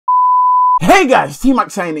Hey guys, T-Mac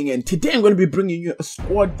signing in. Today I'm going to be bringing you a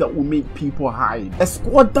squad that will make people hide. A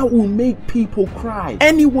squad that will make people cry.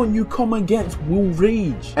 Anyone you come against will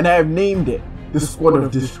rage. And I have named it the Squad of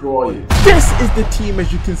Destroyers. This is the team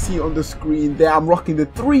as you can see on the screen there. I'm rocking the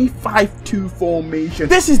 3-5-2 formation.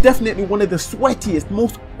 This is definitely one of the sweatiest,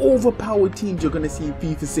 most overpowered teams you're going to see in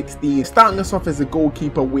FIFA 16. Starting us off as a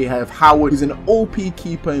goalkeeper, we have Howard, who's an OP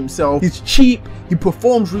keeper himself. He's cheap, he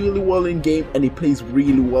performs really well in game, and he plays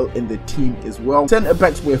really well in the team as well. Centre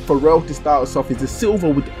backs, we have Farrell to start us off. He's a silver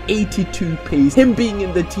with 82 pace. Him being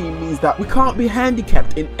in the team means that we can't be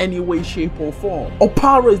handicapped in any way, shape or form.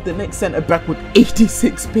 Opara is the next centre back with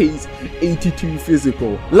 86 pace, 82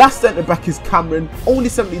 physical. Last centre back is Cameron, only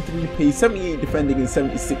 73 pace, 78 defending and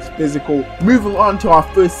 76 physical. Moving on to our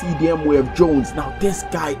first CDM, we have Jones. Now this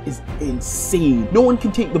guy is insane. No one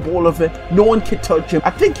can take the ball off it, no one can touch him.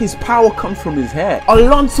 I think his power comes from his head.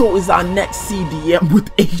 Alonso is our next CDM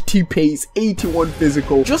with 80 pace, 81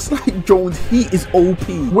 physical. Just like Jones, he is OP.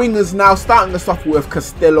 Wingers now, starting us off with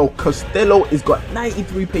Costello. Costello has got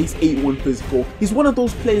 93 pace, 81 physical. He's one of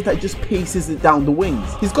those players that just paces it down the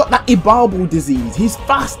wings. He's got that Ibarbo disease. He's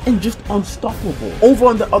fast and just unstoppable. Over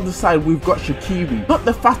on the other side, we've got Shaqiri. Not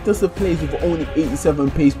the fastest of players with only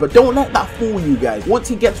 87 pace, but don't let that fool you guys. Once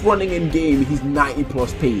he gets running in game, he's 90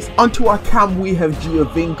 plus pace. Onto our cam, we have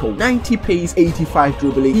Giovinco. 90 pace, 85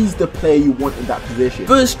 dribbling. He's the player you want in that position.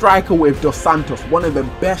 First striker, we have Dos Santos, one of the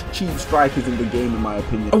best cheap strikers in the game in my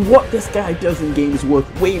opinion. And what this guy does in game is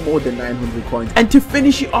worth way more than 900 coins. And to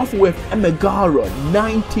finish it off with Megara,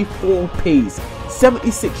 94 pace,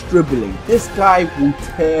 76 dribbling. This guy will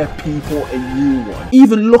tear people a new one.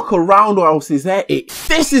 Even look around or else is that it.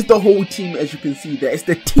 This is the whole team as you can see there. It's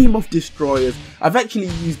the team of destroyers. I've actually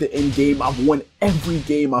used it in game. I've won every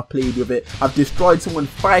game I played with it. I've destroyed someone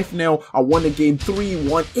 5-0. I won a game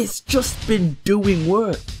 3-1. It's just been doing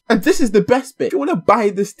work. And this is the best bit. If you want to buy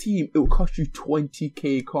this team, it will cost you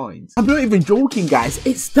 20k coins. I'm not even joking, guys.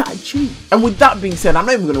 It's that cheap. And with that being said, I'm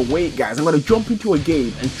not even going to wait, guys. I'm going to jump into a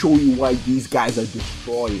game and show you why these guys are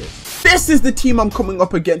destroyers. This is the team I'm coming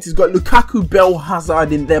up against. It's got Lukaku, Bell,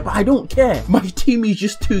 Hazard in there, but I don't care. My team is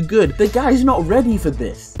just too good. The guy's not ready for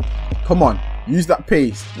this. Come on, use that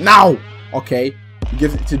pace. Now! Okay,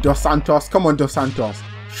 give it to Dos Santos. Come on, Dos Santos.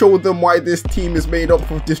 Show them why this team is made up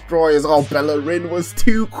of destroyers. Oh, Bellerin was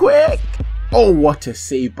too quick. Oh, what a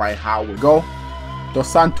save by Howard. Go.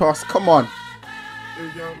 Dos Santos, come on.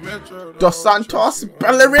 Dos Santos,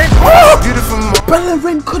 Bellerin. Oh!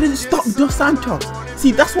 Bellerin couldn't stop Dos Santos.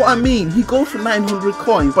 See, that's what I mean. He goes for 900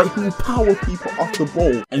 coins, but he will power people off the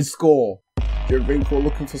ball and score. Giovinco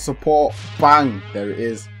looking for support. Bang. There it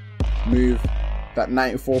is. Move. That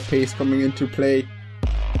 94 pace coming into play.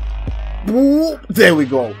 There we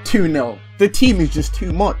go, 2-0. The team is just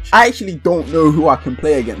too much. I actually don't know who I can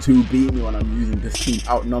play against, who beat me when I'm using this team.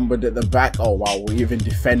 Outnumbered at the back. Oh wow, we even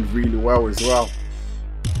defend really well as well.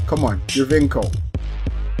 Come on, Giovinco.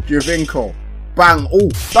 Giovinco. Bang. Oh,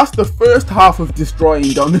 that's the first half of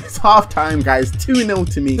destroying done. It's half time, guys.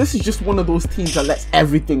 2-0 to me. This is just one of those teams that lets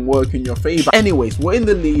everything work in your favor. Anyways, we're in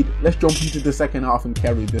the lead. Let's jump into the second half and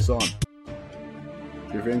carry this on.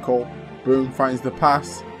 Giovinco. Boom, finds the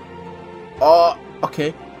pass. Oh,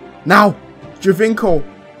 okay. Now, Giovinco.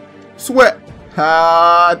 Sweat.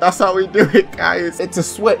 Ah, that's how we do it, guys. It's a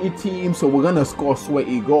sweaty team, so we're gonna score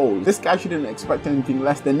sweaty goals. This guy shouldn't expect anything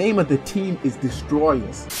less. The name of the team is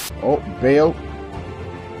Destroyers. Oh, Bale.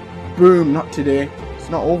 Boom, not today. It's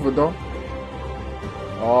not over though.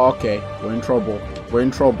 Okay, we're in trouble. We're in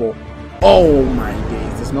trouble. Oh my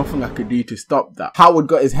days, there's nothing I could do to stop that. Howard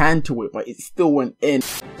got his hand to it, but it still went in.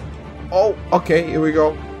 Oh, okay, here we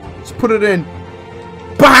go. Let's put it in.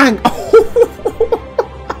 Bang!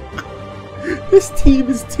 This team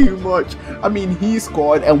is too much. I mean, he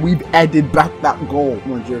scored and we've added back that goal.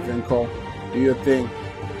 Come on, Giovinco. Do your thing.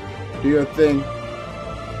 Do your thing.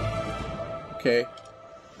 Okay.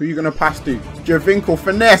 Who are you going to pass to? Giovinco,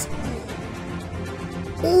 finesse.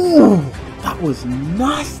 Oh, that was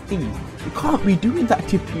nasty. You can't be doing that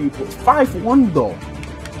to people. It's 5-1 though.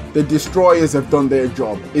 The destroyers have done their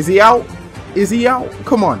job. Is he out? Is he out?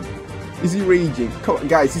 Come on. Is he raging? Come on,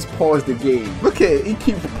 guys, he's paused the game. Look at it. He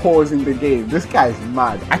keeps pausing the game. This guy's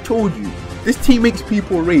mad. I told you. This team makes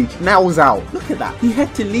people rage. Now he's out. Look at that. He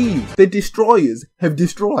had to leave. The destroyers have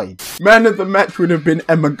destroyed. Man of the match would have been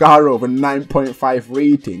Emigara with a 9.5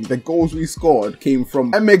 rating. The goals we scored came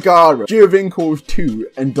from Emigara, Giovinco's 2,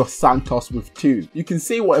 and Dos Santos with 2. You can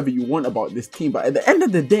say whatever you want about this team, but at the end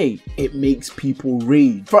of the day, it makes people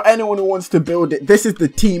rage. For anyone who wants to build it, this is the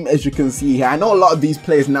team as you can see here. I know a lot of these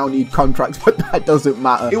players now need contracts, but that doesn't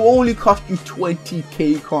matter. It will only cost you 20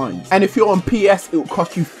 20k coins. And if you're on PS, it will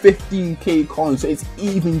cost you 15k coins, so it's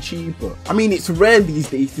even cheaper. I mean, it's rare these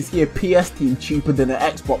days to see a PS team cheaper than an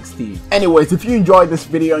Xbox team. Anyways, if you enjoyed this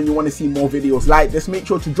video and you want to see more videos like this, make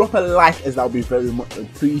sure to drop a like, as that will be very much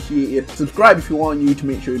appreciated. Subscribe if you are new to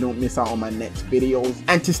make sure you don't miss out on my next videos.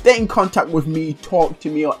 And to stay in contact with me, talk to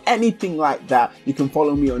me, or anything like that, you can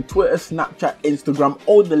follow me on Twitter, Snapchat, Instagram.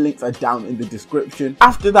 All the links are down in the description.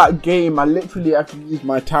 After that game, I literally have to use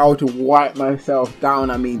my towel to wipe myself down.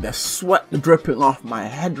 I mean, the sweat dripping off my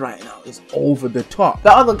head right now is over the top.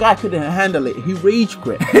 The other guy couldn't handle it. He rage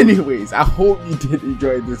quit. Anyways, I hope you did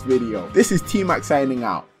enjoy this video. This is T-Mac signing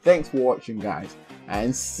out. Thanks for watching, guys,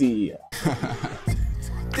 and see ya.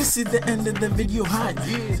 This is the end of the video hype.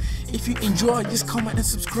 If you enjoyed, just comment and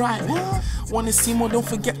subscribe. Want to see more? Don't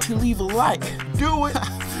forget to leave a like. Do it.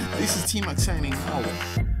 This is T-Mac signing out.